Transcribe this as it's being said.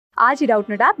आज ही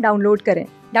Doubtnut app download करें।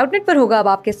 डाउटनट पर होगा अब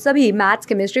आपके सभी मैथ्स,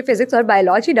 केमिस्ट्री, फिजिक्स और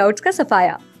बायोलॉजी डाउट्स का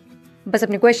सफाया। बस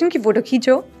अपने क्वेश्चन की फोटो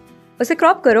खींचो, उसे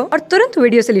क्रॉप करो और तुरंत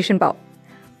वीडियो सोल्यूशन पाओ।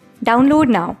 Download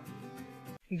now.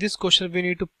 This question we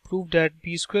need to prove that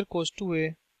b square cos 2a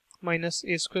minus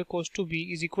a square cos 2b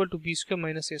is equal to b square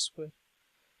minus a square.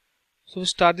 So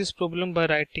we start this problem by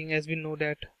writing, as we know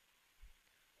that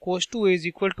cos 2a is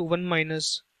equal to 1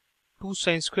 minus 2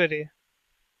 sin square a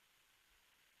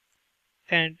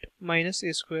and minus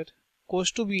a square.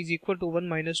 Cos 2b is equal to 1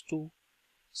 minus 2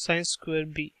 sin square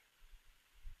b.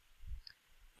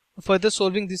 Further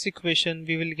solving this equation,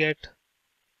 we will get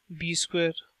b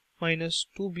square minus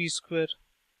 2b square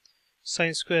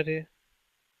sin square a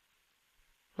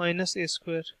minus a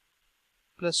square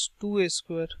plus 2a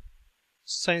square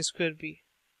sin square b,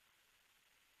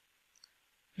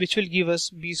 which will give us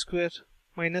b square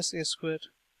minus a square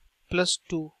plus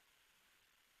 2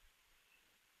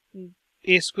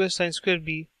 a square sin square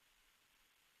b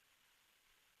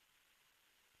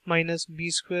minus b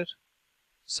square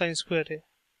sin square a.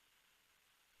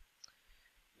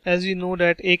 As we know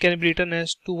that a can be written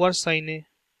as 2r sin a,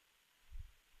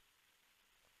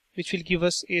 which will give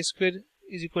us a square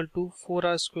is equal to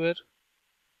 4r square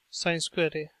sin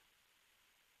square a,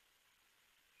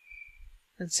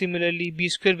 and similarly b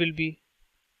square will be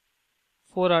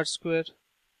 4r square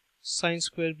sin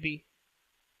square b.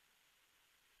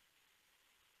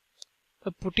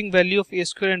 By putting value of a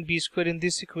square and b square in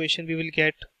this equation, we will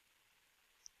get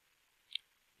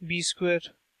b square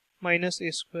minus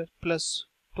a square plus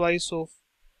twice of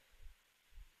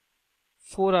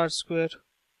 4r square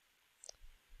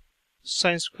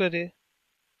sin square a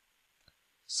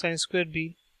sin square b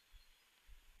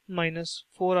minus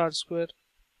 4r square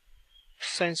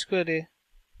sin square a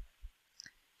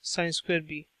sin square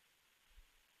b,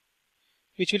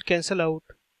 which will cancel out,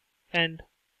 and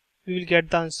we will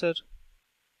get the answer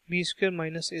b square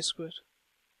minus a square,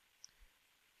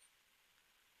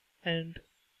 and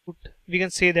we can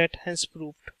say that hence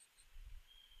proved.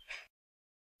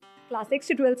 Class 6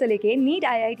 से 12 से लेके NEET,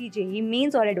 IIT JEE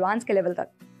mains और advance के level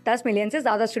तक 10 million से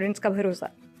ज्यादा students का भरोसा।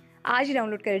 आज ही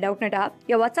डाउनलोड करें डाउटनट ऐप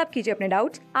या व्हाट्सएप कीजिए अपने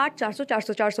डाउट्स 8400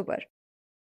 400 400 पर।